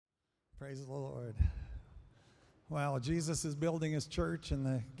Praise the Lord. Well, Jesus is building his church, and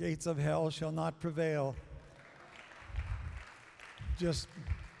the gates of hell shall not prevail. Just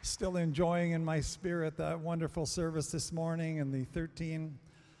still enjoying in my spirit that wonderful service this morning and the 13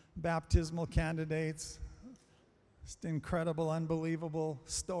 baptismal candidates. Just incredible, unbelievable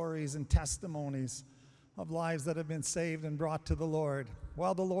stories and testimonies of lives that have been saved and brought to the Lord.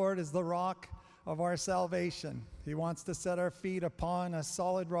 Well, the Lord is the rock of our salvation. He wants to set our feet upon a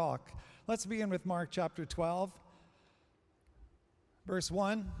solid rock. Let's begin with Mark chapter 12, verse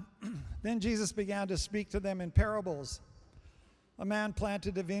 1. Then Jesus began to speak to them in parables. A man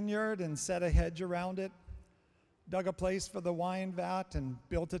planted a vineyard and set a hedge around it, dug a place for the wine vat, and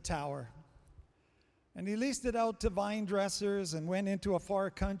built a tower. And he leased it out to vine dressers and went into a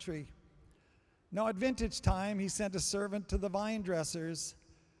far country. Now at vintage time he sent a servant to the vine dressers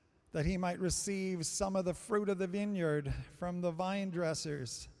that he might receive some of the fruit of the vineyard from the vine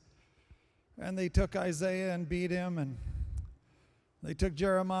dressers. And they took Isaiah and beat him, and they took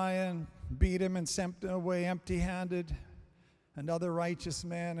Jeremiah and beat him and sent him away empty-handed, and other righteous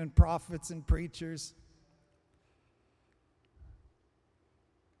men and prophets and preachers.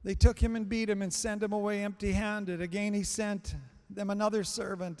 They took him and beat him and sent him away empty-handed. Again he sent them another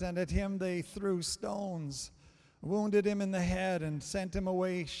servant, and at him they threw stones, wounded him in the head, and sent him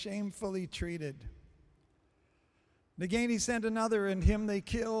away shamefully treated. And again he sent another, and him they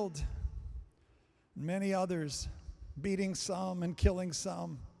killed. Many others, beating some and killing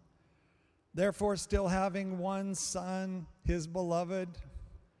some. Therefore, still having one son, his beloved,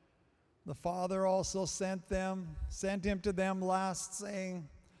 the Father also sent him to them last, saying,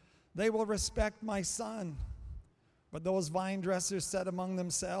 they will respect my son. But those vine dressers said among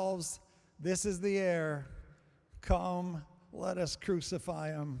themselves, this is the heir. Come, let us crucify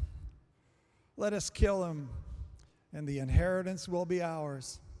him. Let us kill him, and the inheritance will be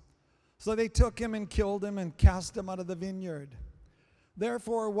ours. So they took him and killed him and cast him out of the vineyard.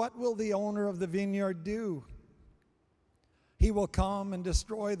 Therefore, what will the owner of the vineyard do? He will come and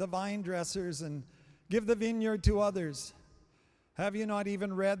destroy the vine dressers and give the vineyard to others. Have you not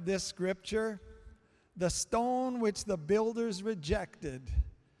even read this scripture? The stone which the builders rejected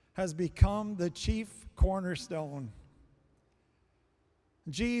has become the chief cornerstone.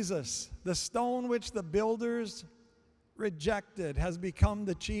 Jesus, the stone which the builders rejected, has become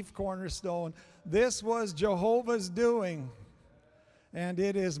the chief cornerstone. This was Jehovah's doing, and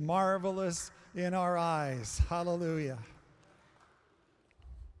it is marvelous in our eyes. Hallelujah.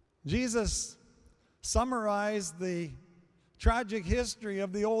 Jesus summarized the tragic history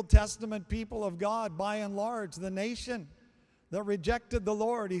of the Old Testament people of God, by and large, the nation that rejected the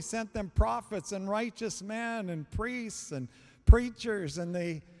Lord. He sent them prophets and righteous men and priests and preachers, and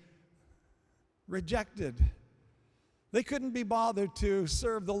they rejected. They couldn't be bothered to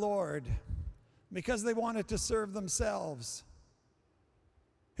serve the Lord because they wanted to serve themselves.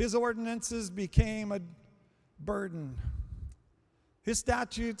 His ordinances became a burden. His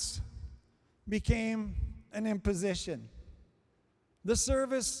statutes became an imposition. The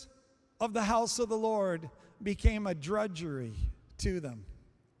service of the house of the Lord became a drudgery to them.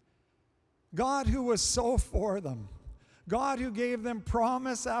 God, who was so for them, God who gave them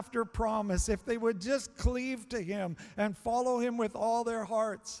promise after promise, if they would just cleave to him and follow him with all their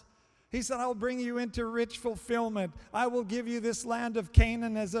hearts. He said, I'll bring you into rich fulfillment. I will give you this land of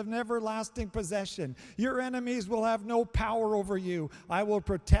Canaan as an everlasting possession. Your enemies will have no power over you. I will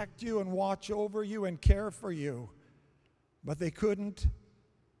protect you and watch over you and care for you. But they couldn't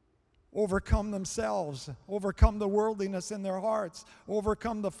overcome themselves, overcome the worldliness in their hearts,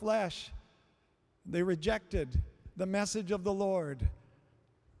 overcome the flesh. They rejected the message of the Lord.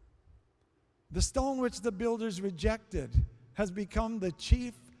 The stone which the builders rejected has become the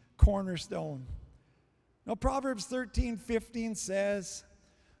chief cornerstone. Now Proverbs 13:15 says,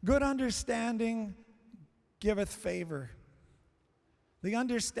 good understanding giveth favor. The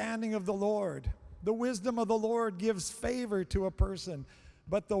understanding of the Lord, the wisdom of the Lord gives favor to a person.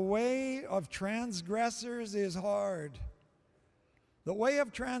 But the way of transgressors is hard. The way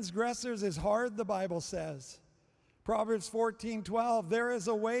of transgressors is hard, the Bible says. Proverbs 14:12, there is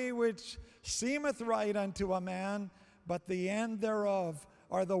a way which seemeth right unto a man, but the end thereof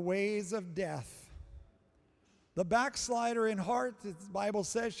are the ways of death. The backslider in heart, the Bible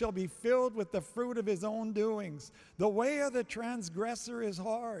says, shall be filled with the fruit of his own doings. The way of the transgressor is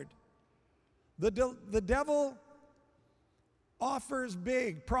hard. The devil offers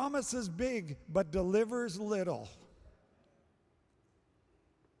big, promises big, but delivers little.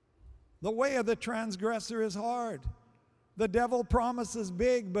 The way of the transgressor is hard. The devil promises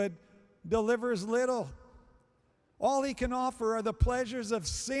big, but delivers little. All he can offer are the pleasures of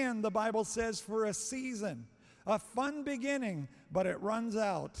sin, the Bible says, for a season. A fun beginning, but it runs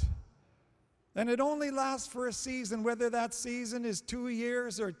out. And it only lasts for a season, whether that season is 2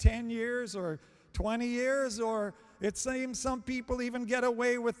 years or 10 years or 20 years, or it seems some people even get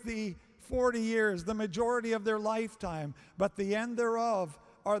away with the 40 years, the majority of their lifetime. But the end thereof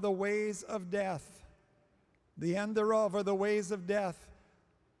are the ways of death. The end thereof are the ways of death.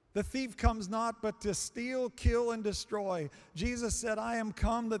 The thief comes not but to steal, kill, and destroy. Jesus said, I am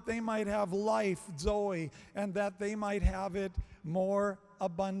come that they might have life, Zoe, and that they might have it more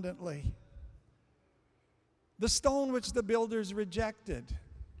abundantly. The stone which the builders rejected.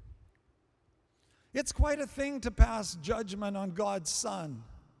 It's quite a thing to pass judgment on God's Son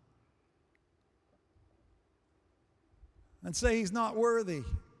and say he's not worthy,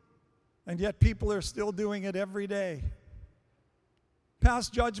 and yet people are still doing it every day. Pass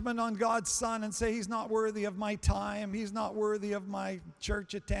judgment on God's Son and say he's not worthy of my time, he's not worthy of my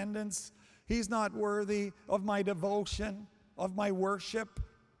church attendance, he's not worthy of my devotion, of my worship.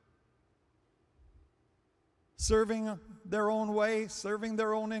 Serving their own way, serving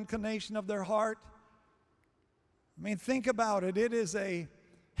their own inclination of their heart. I mean, think about it. It is a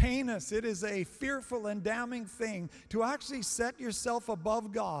heinous, it is a fearful and damning thing to actually set yourself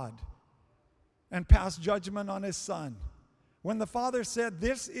above God and pass judgment on his Son. When the Father said,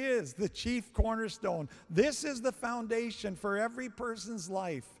 this is the chief cornerstone, this is the foundation for every person's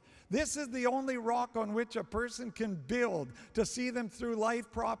life. This is the only rock on which a person can build to see them through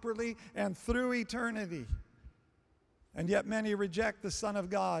life properly and through eternity. And yet many reject the Son of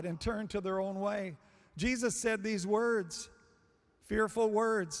God and turn to their own way. Jesus said these words, fearful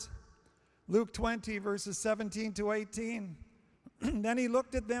words. Luke 20, verses 17 to 18. Then he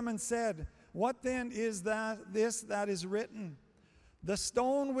looked at them and said, what then is that is written? The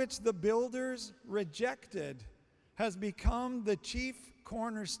stone which the builders rejected has become the chief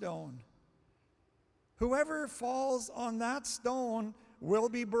cornerstone. Whoever falls on that stone will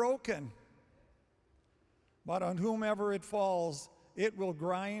be broken. But on whomever it falls, it will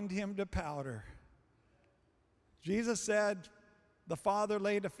grind him to powder. Jesus said the Father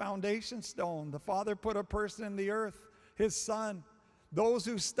laid a foundation stone. The Father put a person in the earth, his Son. Those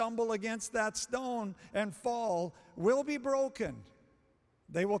who stumble against that stone and fall will be broken.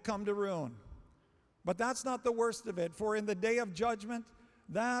 They will come to ruin. But that's not the worst of it, for in the day of judgment,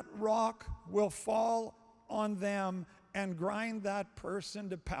 that rock will fall on them and grind that person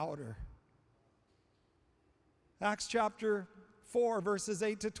to powder. Acts chapter 4, verses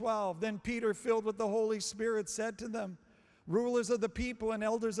 8 to 12. Then Peter, filled with the Holy Spirit, said to them, rulers of the people and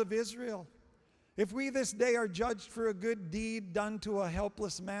elders of Israel, if we this day are judged for a good deed done to a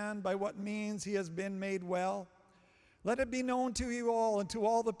helpless man, by what means he has been made well, let it be known to you all and to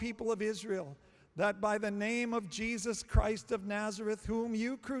all the people of Israel, that by the name of Jesus Christ of Nazareth, whom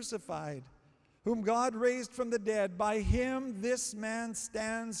you crucified, whom God raised from the dead, by him this man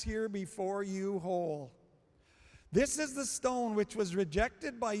stands here before you whole. This is the stone which was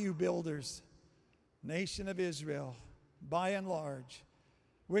rejected by you builders, nation of Israel, by and large,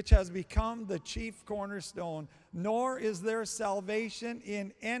 which has become the chief cornerstone. Nor is there salvation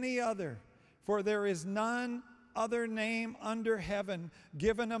in any other, for there is none other name under heaven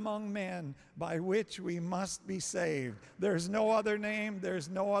given among men by which we must be saved. There's no other name, there's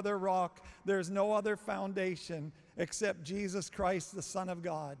no other rock, there's no other foundation except Jesus Christ, the Son of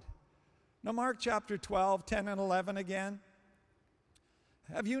God. Now Mark chapter 12, 10 and 11 again.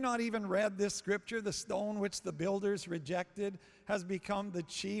 Have you not even read this scripture? The stone which the builders rejected has become the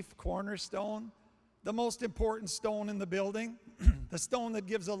chief cornerstone, the most important stone in the building, the stone that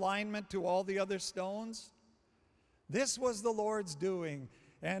gives alignment to all the other stones. This was the Lord's doing,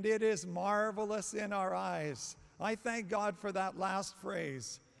 and it is marvelous in our eyes. I thank God for that last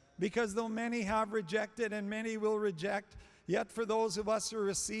phrase, because though many have rejected and many will reject, yet for those of us who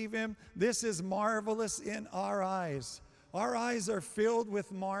receive him, this is marvelous in our eyes. Our eyes are filled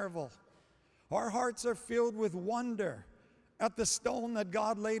with marvel. Our hearts are filled with wonder at the stone that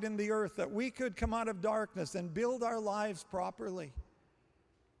God laid in the earth, that we could come out of darkness and build our lives properly.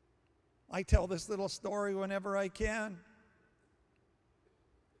 I tell this little story whenever I can.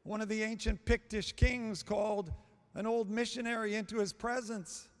 One of the ancient Pictish kings called an old missionary into his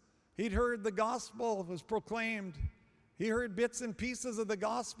presence. He'd heard the gospel was proclaimed. He heard bits and pieces of the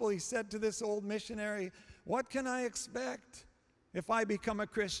gospel. He said to this old missionary, "What can I expect if I become a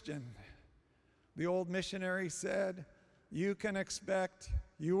Christian?" The old missionary said, "You can expect,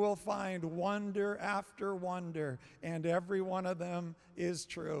 you will find wonder after wonder, and every one of them is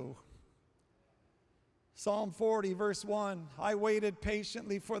true." Psalm 40, verse 1, "I waited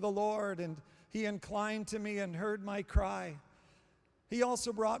patiently for the Lord, and He inclined to me and heard my cry. He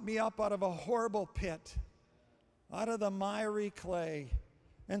also brought me up out of a horrible pit, out of the miry clay,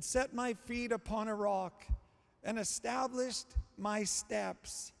 and set my feet upon a rock, and established my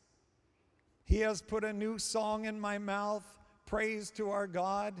steps. He has put a new song in my mouth, praise to our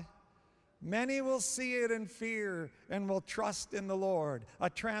God. Many will see it and fear and will trust in the Lord. A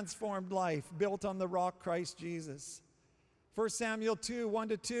transformed life built on the rock Christ Jesus. 1 Samuel 2,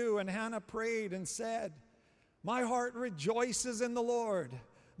 1-2, and Hannah prayed and said, my heart rejoices in the Lord.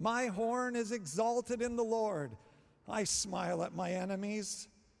 My horn is exalted in the Lord. I smile at my enemies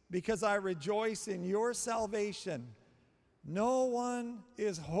because I rejoice in your salvation. No one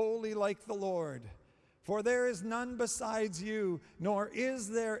is holy like the Lord, for there is none besides you, nor is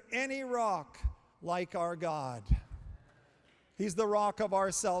there any rock like our God. He's the rock of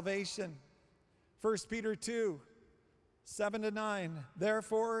our salvation. 1 Peter 2, 7-9.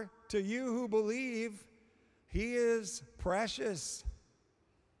 Therefore, to you who believe, he is precious.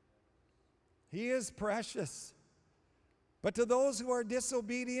 He is precious. But to those who are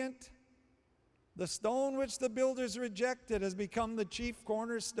disobedient, the stone which the builders rejected has become the chief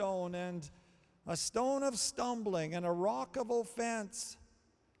cornerstone, and a stone of stumbling and a rock of offense.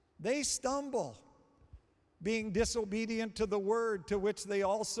 They stumble, being disobedient to the word to which they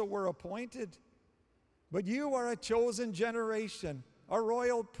also were appointed. But you are a chosen generation, a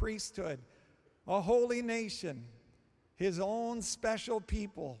royal priesthood, a holy nation, his own special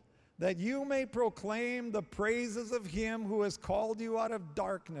people, that you may proclaim the praises of him who has called you out of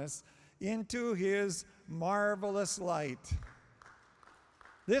darkness into his marvelous light.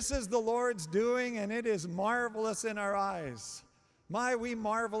 This is the Lord's doing, and it is marvelous in our eyes. My, we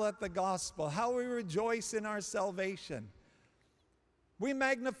marvel at the gospel, how we rejoice in our salvation. We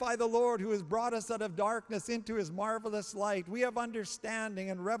magnify the Lord who has brought us out of darkness into his marvelous light. We have understanding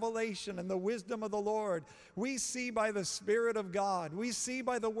and revelation and the wisdom of the Lord. We see by the Spirit of God. We see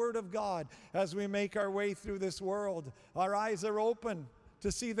by the Word of God as we make our way through this world. Our eyes are open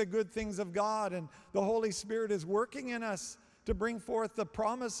to see the good things of God, and the Holy Spirit is working in us to bring forth the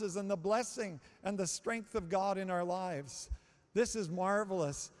promises and the blessing and the strength of God in our lives. This is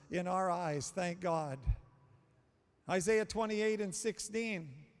marvelous in our eyes, thank God. Isaiah 28:16.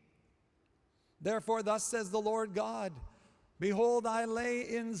 Therefore, thus says the Lord God, behold, I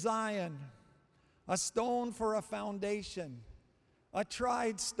lay in Zion a stone for a foundation, a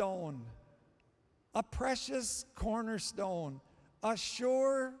tried stone, a precious cornerstone, a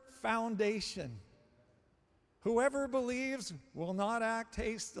sure foundation. Whoever believes will not act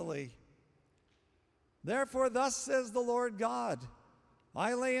hastily. Therefore, thus says the Lord God,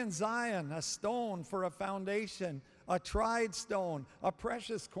 I lay in Zion a stone for a foundation, a tried stone, a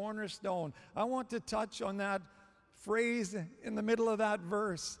precious cornerstone. I want to touch on that phrase in the middle of that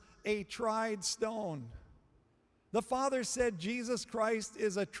verse, a tried stone. The Father said Jesus Christ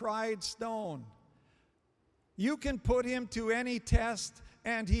is a tried stone. You can put him to any test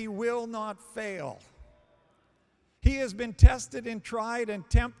and he will not fail. He has been tested and tried and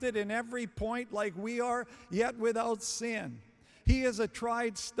tempted in every point like we are, yet without sin. He is a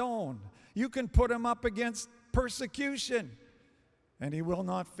tried stone. You can put him up against persecution, and he will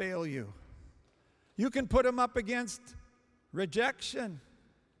not fail you. You can put him up against rejection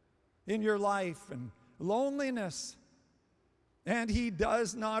in your life and loneliness, and he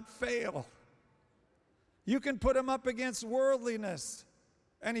does not fail. You can put him up against worldliness,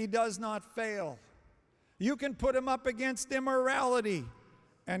 and he does not fail. You can put him up against immorality,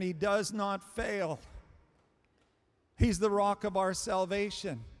 and he does not fail. He's the rock of our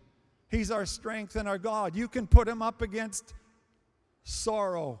salvation. He's our strength and our God. You can put him up against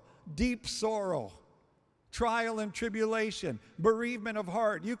sorrow, deep sorrow, trial and tribulation, bereavement of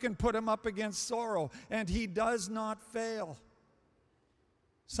heart. You can put him up against sorrow, and he does not fail.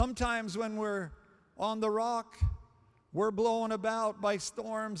 Sometimes when we're on the rock, we're blown about by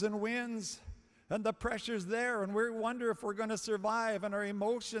storms and winds, and the pressure's there, and we wonder if we're going to survive, and our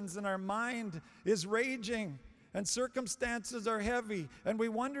emotions and our mind is raging, and circumstances are heavy, and we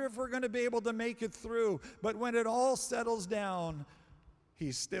wonder if we're going to be able to make it through. But when it all settles down,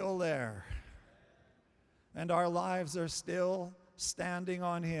 he's still there, and our lives are still standing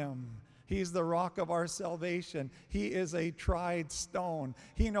on him. He's the rock of our salvation. He is a tried stone.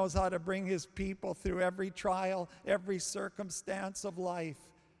 He knows how to bring his people through every trial, every circumstance of life,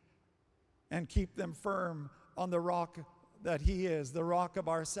 and keep them firm on the rock that he is, the rock of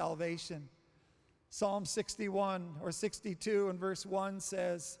our salvation. Psalm 61 or 62 and verse 1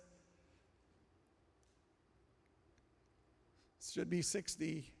 says, it should be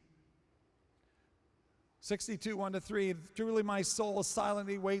 60. 62, 1-3, truly my soul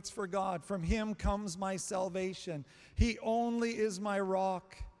silently waits for God. From him comes my salvation. He only is my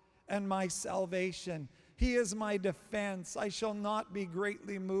rock and my salvation. He is my defense. I shall not be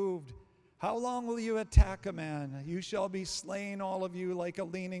greatly moved. How long will you attack a man? You shall be slain, all of you, like a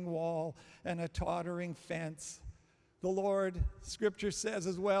leaning wall and a tottering fence. The Lord, Scripture says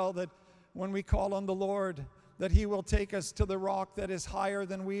as well, that when we call on the Lord, that he will take us to the rock that is higher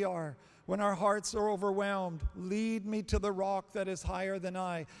than we are. When our hearts are overwhelmed, lead me to the rock that is higher than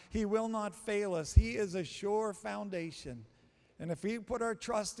I. He will not fail us. He is a sure foundation. And if we put our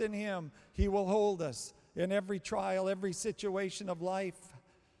trust in him, he will hold us in every trial, every situation of life.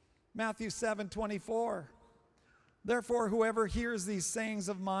 Matthew 7:24. Therefore, whoever hears these sayings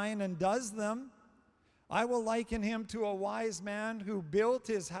of mine and does them, I will liken him to a wise man who built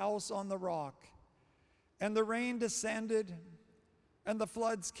his house on the rock. And the rain descended, and the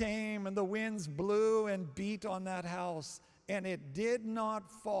floods came, and the winds blew and beat on that house, and it did not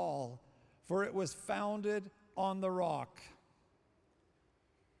fall, for it was founded on the rock.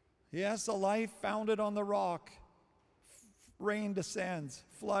 Yes, a life founded on the rock. Rain descends,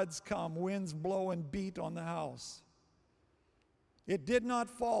 floods come, winds blow and beat on the house. It did not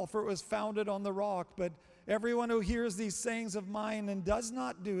fall, for it was founded on the rock. But everyone who hears these sayings of mine and does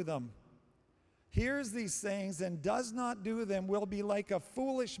not do them, hears these sayings and does not do them, will be like a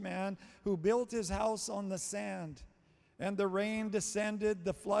foolish man who built his house on the sand. And the rain descended,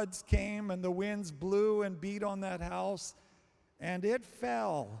 the floods came, and the winds blew and beat on that house, and it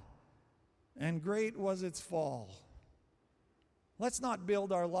fell, and great was its fall. Let's not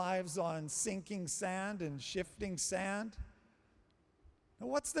build our lives on sinking sand and shifting sand. Now,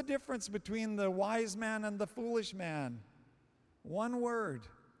 what's the difference between the wise man and the foolish man? One word: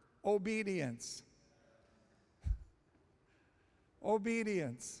 obedience.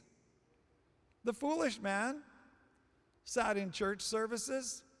 Obedience. The foolish man sat in church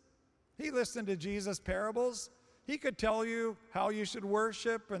services. He listened to Jesus' parables. He could tell you how you should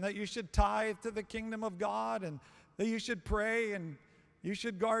worship and that you should tithe to the kingdom of God and that you should pray and you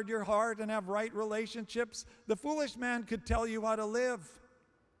should guard your heart and have right relationships. The foolish man could tell you how to live.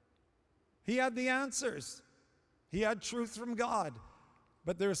 He had the answers. He had truth from God.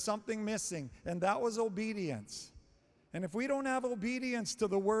 But there's something missing, and that was obedience. And if we don't have obedience to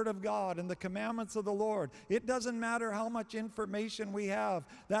the Word of God and the commandments of the Lord, it doesn't matter how much information we have.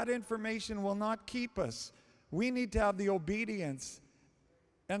 That information will not keep us. We need to have the obedience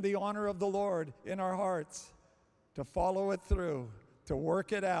and the honor of the Lord in our hearts, to follow it through, to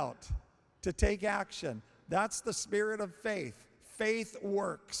work it out, to take action. That's the spirit of faith. Faith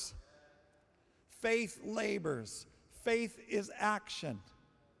works. Faith labors. Faith is action.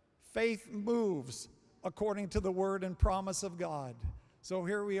 Faith moves according to the word and promise of God. So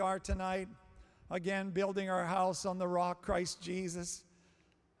here we are tonight, again building our house on the rock, Christ Jesus.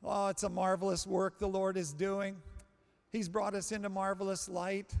 Oh, it's a marvelous work the Lord is doing. He's brought us into marvelous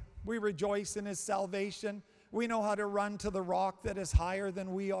light. We rejoice in his salvation. We know how to run to the rock that is higher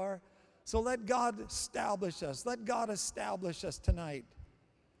than we are. So let God establish us. Let God establish us tonight.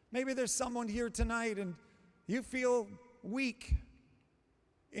 Maybe there's someone here tonight and you feel weak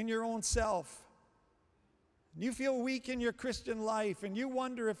in your own self. You feel weak in your Christian life, and you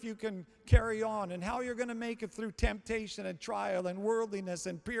wonder if you can carry on and how you're going to make it through temptation and trial and worldliness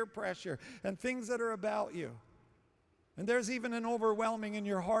and peer pressure and things that are about you. And there's even an overwhelming in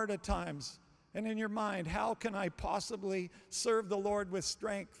your heart at times and in your mind. How can I possibly serve the Lord with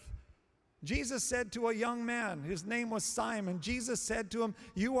strength? Jesus said to a young man, his name was Simon. Jesus said to him,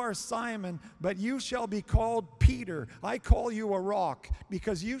 "You are Simon, but you shall be called Peter. I call you a rock,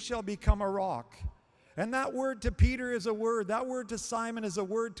 because you shall become a rock." And that word to Peter is a word. That word to Simon is a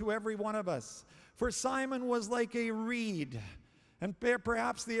word to every one of us. For Simon was like a reed. And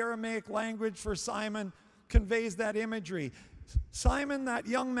perhaps the Aramaic language for Simon conveys that imagery. Simon, that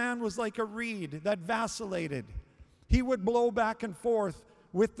young man, was like a reed that vacillated. He would blow back and forth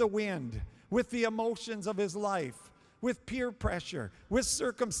with the wind, with the emotions of his life, with peer pressure, with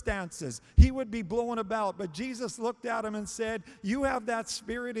circumstances. He would be blown about, but Jesus looked at him and said, "You have that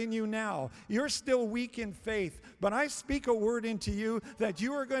spirit in you now. You're still weak in faith, but I speak a word into you that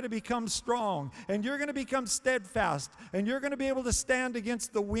you are going to become strong, and you're going to become steadfast, and you're going to be able to stand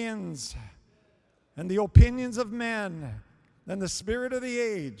against the winds and the opinions of men and the spirit of the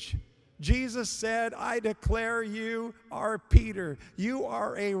age." Jesus said, "I declare you are Peter. You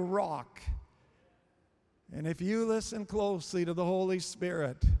are a rock." And if you listen closely to the Holy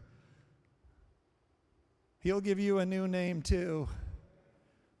Spirit, He'll give you a new name too.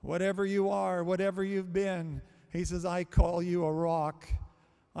 Whatever you are, whatever you've been, He says, "I call you a rock.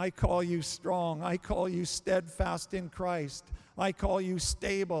 I call you strong. I call you steadfast in Christ. I call you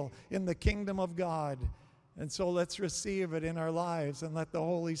stable in the kingdom of God. And so let's receive it in our lives and let the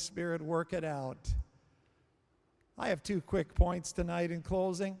Holy Spirit work it out. I have 2 quick points tonight in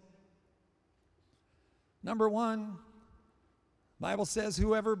closing. Number 1, the Bible says,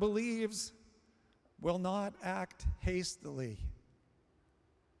 whoever believes will not act hastily.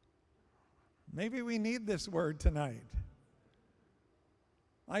 Maybe we need this word tonight.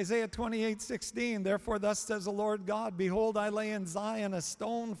 Isaiah 28:16, therefore thus says the Lord God, behold, I lay in Zion a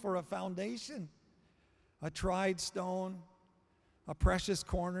stone for a foundation, a tried stone, a precious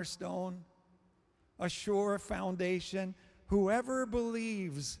cornerstone, a sure foundation. Whoever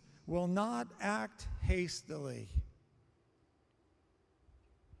believes will not act hastily.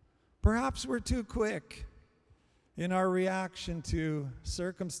 Perhaps we're too quick in our reaction to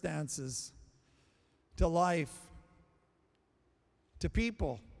circumstances, to life, to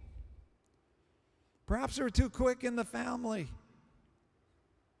people. Perhaps we're too quick in the family.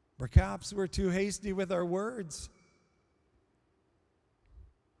 Perhaps we're too hasty with our words.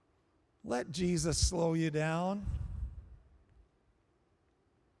 Let Jesus slow you down.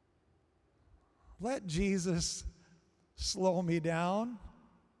 Let Jesus slow me down.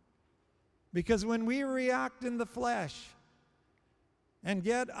 Because when we react in the flesh and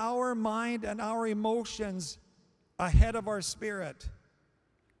get our mind and our emotions ahead of our spirit,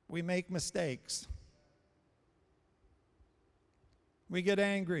 we make mistakes. We get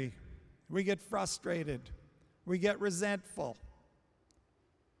angry. We get frustrated. We get resentful.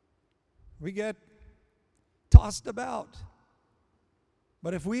 We get tossed about.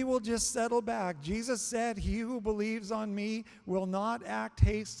 But if we will just settle back, Jesus said, he who believes on me will not act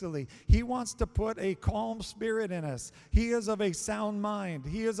hastily. He wants to put a calm spirit in us. He is of a sound mind.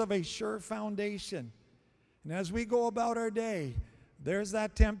 He is of a sure foundation. And as we go about our day, there's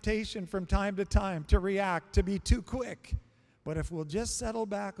that temptation from time to time to react, to be too quick. But if we'll just settle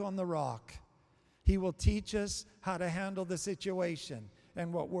back on the rock, he will teach us how to handle the situation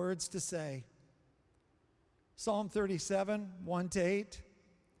and what words to say. Psalm 37, 1-8.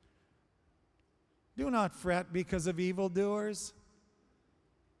 Do not fret because of evildoers.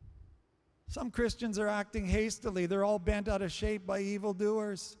 Some Christians are acting hastily. They're all bent out of shape by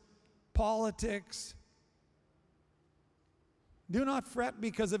evildoers, politics. Do not fret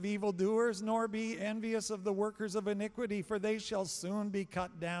because of evildoers, nor be envious of the workers of iniquity, for they shall soon be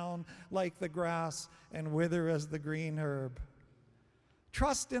cut down like the grass and wither as the green herb.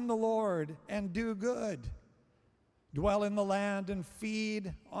 Trust in the Lord and do good. Dwell in the land and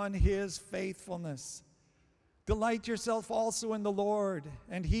feed on his faithfulness. Delight yourself also in the Lord,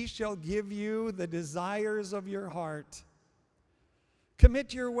 and he shall give you the desires of your heart.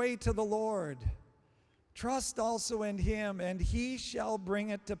 Commit your way to the Lord. Trust also in him, and he shall bring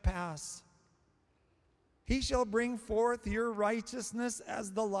it to pass. He shall bring forth your righteousness as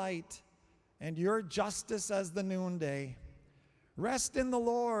the light, and your justice as the noonday. Rest in the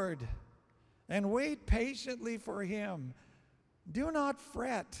Lord, and wait patiently for him. Do not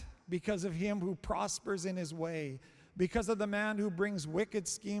fret because of him who prospers in his way, because of the man who brings wicked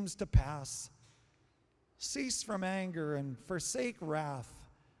schemes to pass. Cease from anger and forsake wrath.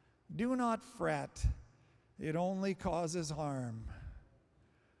 Do not fret. It only causes harm.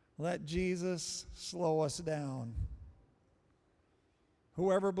 Let Jesus slow us down.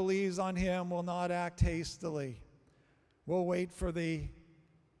 Whoever believes on him will not act hastily. We'll wait for the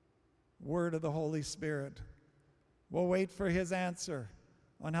word of the Holy Spirit. We'll wait for his answer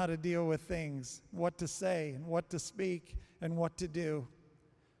on how to deal with things, what to say and what to speak and what to do.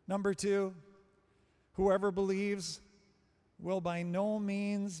 Number 2, whoever believes will by no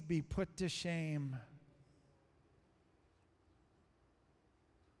means be put to shame.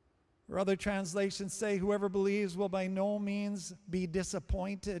 Or other translations say, whoever believes will by no means be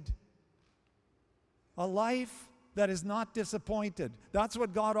disappointed. A life that is not disappointed. That's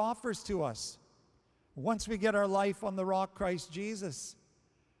what God offers to us once we get our life on the rock, Christ Jesus.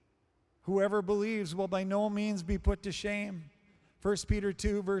 Whoever believes will by no means be put to shame. 1 Peter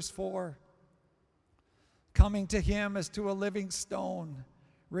 2, verse 4. Coming to him as to a living stone,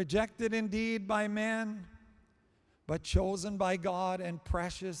 rejected indeed by men, but chosen by God and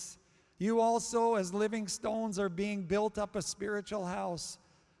precious. You also, as living stones, are being built up a spiritual house,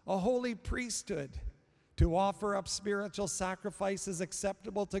 a holy priesthood, to offer up spiritual sacrifices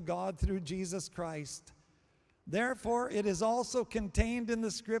acceptable to God through Jesus Christ. Therefore, it is also contained in the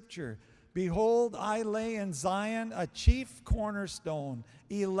scripture, behold, I lay in Zion a chief cornerstone,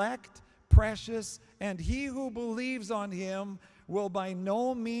 elect, precious, and he who believes on him will by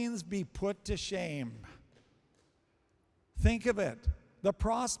no means be put to shame. Think of it. the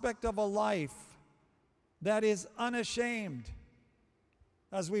prospect of a life that is unashamed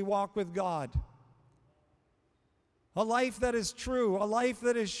as we walk with God. A life that is true, a life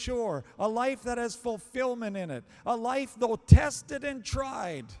that is sure, a life that has fulfillment in it, a life, though tested and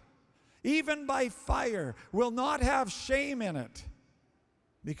tried, even by fire, will not have shame in it,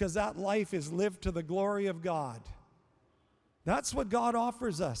 because that life is lived to the glory of God. That's what God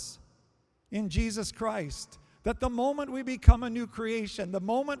offers us in Jesus Christ. That the moment we become a new creation, the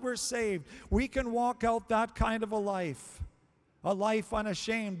moment we're saved, we can walk out that kind of a life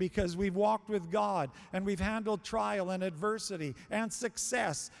unashamed, because we've walked with God and we've handled trial and adversity and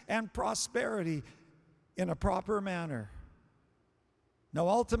success and prosperity in a proper manner. Now,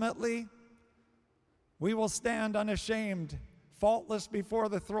 ultimately, we will stand unashamed, faultless before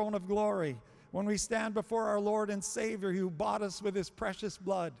the throne of glory when we stand before our Lord and Savior who bought us with his precious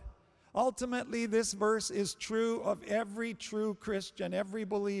blood. Ultimately, this verse is true of every true Christian, every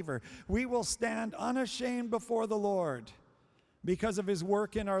believer. We will stand unashamed before the Lord because of his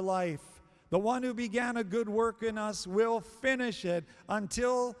work in our life. The one who began a good work in us will finish it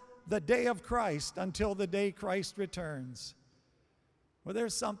until the day of Christ, until the day Christ returns. Well,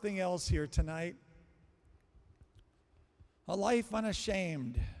 there's something else here tonight. A life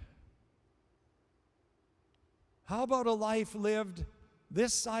unashamed. How about a life lived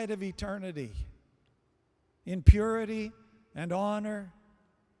this side of eternity in purity and honor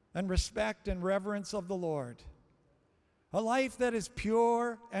and respect and reverence of the Lord? A life that is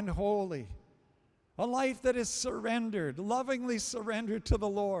pure and holy. A life that is surrendered, lovingly surrendered to the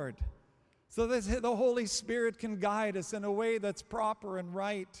Lord, so that the Holy Spirit can guide us in a way that's proper and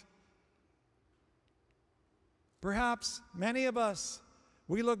right. Perhaps many of us,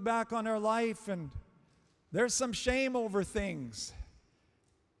 we look back on our life and there's some shame over things.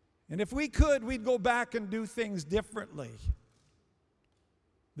 And if we could, we'd go back and do things differently.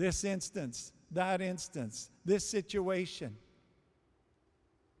 This instance, that instance, this situation.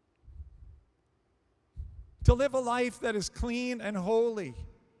 To live a life that is clean and holy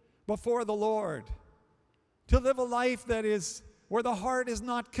before the Lord. To live a life that is where the heart is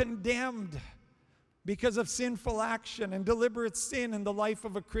not condemned because of sinful action and deliberate sin in the life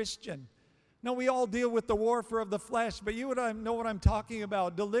of a Christian. Now, we all deal with the warfare of the flesh, but you and I know what I'm talking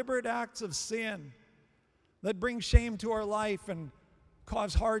about. Deliberate acts of sin that bring shame to our life and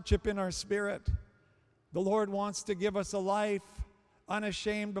cause hardship in our spirit. The Lord wants to give us a life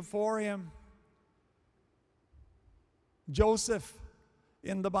unashamed before him. Joseph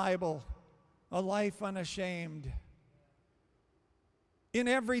in the Bible, a life unashamed. In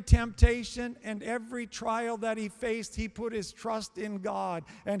every temptation and every trial that he faced, he put his trust in God,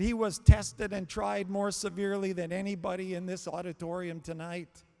 and he was tested and tried more severely than anybody in this auditorium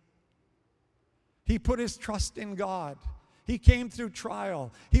tonight. He put his trust in God. He came through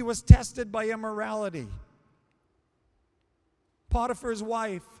trial. He was tested by immorality. Potiphar's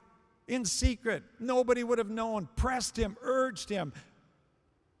wife, in secret, nobody would have known, pressed him, urged him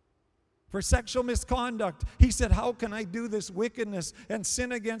for sexual misconduct. He said, how can I do this wickedness and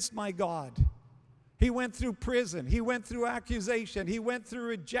sin against my God? He went through prison. He went through accusation. He went through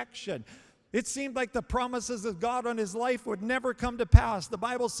rejection. It seemed like the promises of God on his life would never come to pass. The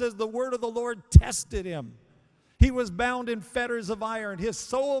Bible says the word of the Lord tested him. He was bound in fetters of iron. His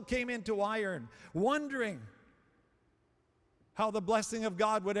soul came into iron, wondering how the blessing of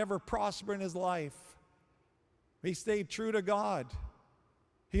God would ever prosper in his life. He stayed true to God.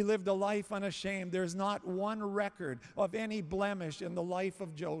 He lived a life unashamed. There's not one record of any blemish in the life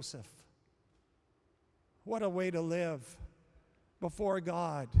of Joseph. What a way to live before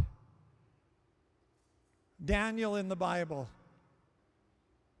God. Daniel in the Bible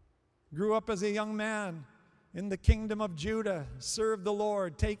grew up as a young man in the kingdom of Judah, served the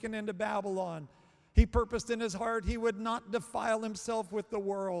Lord, taken into Babylon. He purposed in his heart he would not defile himself with the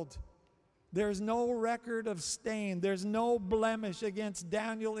world. There's no record of stain. There's no blemish against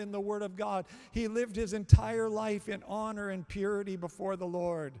Daniel in the Word of God. He lived his entire life in honor and purity before the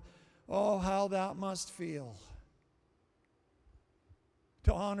Lord. Oh, how that must feel.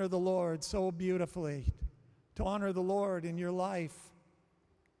 To honor the Lord so beautifully. To honor the Lord in your life.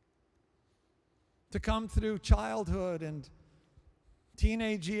 To come through childhood and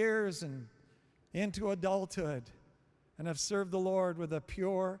teenage years and into adulthood and have served the Lord with a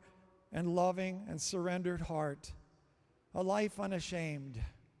pure and loving and surrendered heart. A life unashamed.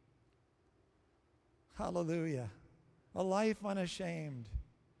 Hallelujah. A life unashamed.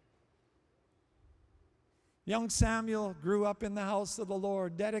 Young Samuel grew up in the house of the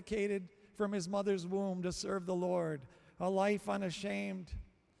Lord, dedicated from his mother's womb to serve the Lord. A life unashamed.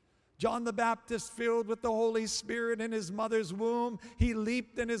 John the Baptist, filled with the Holy Spirit in his mother's womb, he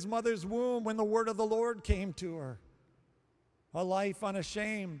leaped in his mother's womb when the word of the Lord came to her. A life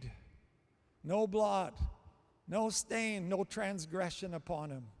unashamed, no blot, no stain, no transgression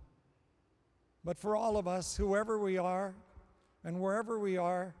upon him. But for all of us, whoever we are and wherever we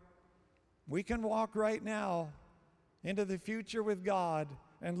are, we can walk right now into the future with God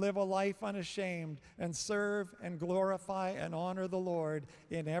and live a life unashamed and serve and glorify and honor the Lord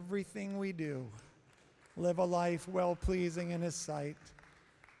in everything we do. Live a life well-pleasing in His sight.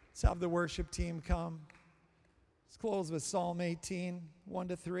 Let's have the worship team come. Let's close with Psalm 18,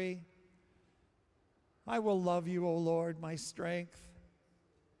 1-3. I will love you, O Lord, my strength.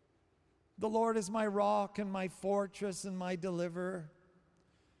 The Lord is my rock and my fortress and my deliverer.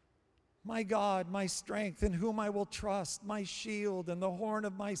 My God, my strength, in whom I will trust, my shield and the horn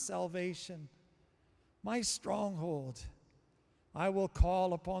of my salvation, my stronghold. I will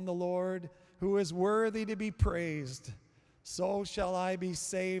call upon the Lord, who is worthy to be praised. So shall I be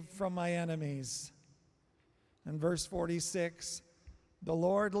saved from my enemies. And verse 46, the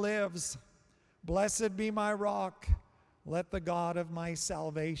Lord lives. Blessed be my rock. Let the God of my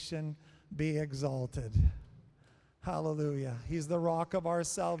salvation be exalted. Hallelujah. He's the rock of our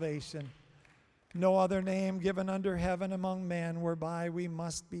salvation. No other name given under heaven among men whereby we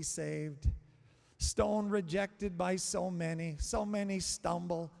must be saved. Stone rejected by so many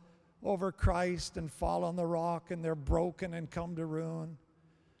stumble over Christ and fall on the rock, and they're broken and come to ruin.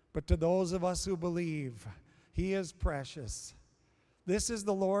 But to those of us who believe, He is precious. This is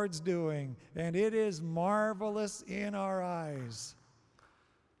the Lord's doing, and it is marvelous in our eyes.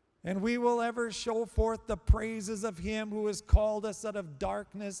 And we will ever show forth the praises of Him who has called us out of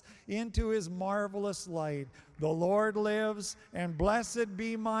darkness into His marvelous light. The Lord lives, and blessed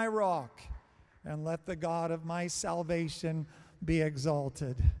be my rock, and let the God of my salvation be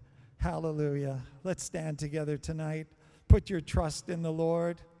exalted. Hallelujah. Let's stand together tonight. Put your trust in the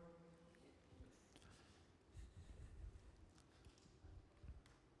Lord.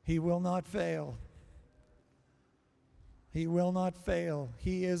 He will not fail. He will not fail.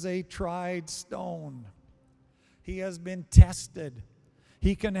 He is a tried stone. He has been tested.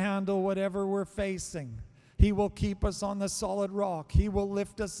 He can handle whatever we're facing. He will keep us on the solid rock. He will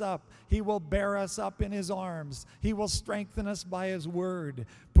lift us up. He will bear us up in His arms. He will strengthen us by His word.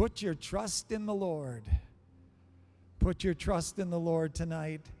 Put your trust in the Lord. Put your trust in the Lord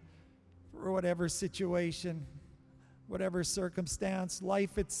tonight for whatever situation, whatever circumstance,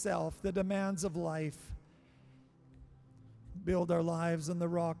 life itself, the demands of life. Build our lives on the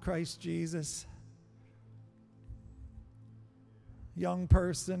rock, Christ Jesus. Young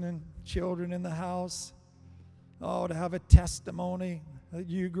person and children in the house. Oh, to have a testimony that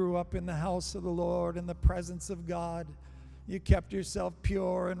you grew up in the house of the Lord in the presence of God. You kept yourself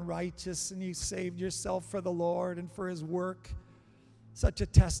pure and righteous, and you saved yourself for the Lord and for His work. Such a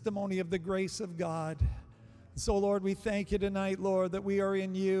testimony of the grace of God. So, Lord, we thank you tonight, Lord, that we are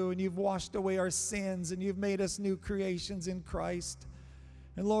in you, and you've washed away our sins, and you've made us new creations in Christ.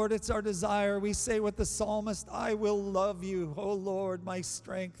 And, Lord, it's our desire. We say with the psalmist, I will love you, O Lord, my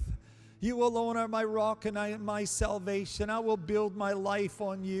strength. You alone are my rock and my salvation. I will build my life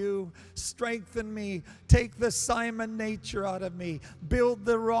on you. Strengthen me. Take the Simon nature out of me. Build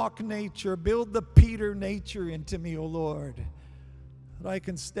the rock nature. Build the Peter nature into me, O Lord, that I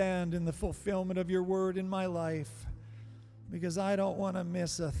can stand in the fulfillment of your word in my life, because I don't want to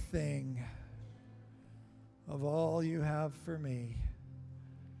miss a thing of all you have for me.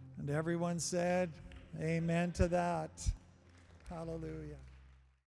 And everyone said, amen to that. Hallelujah.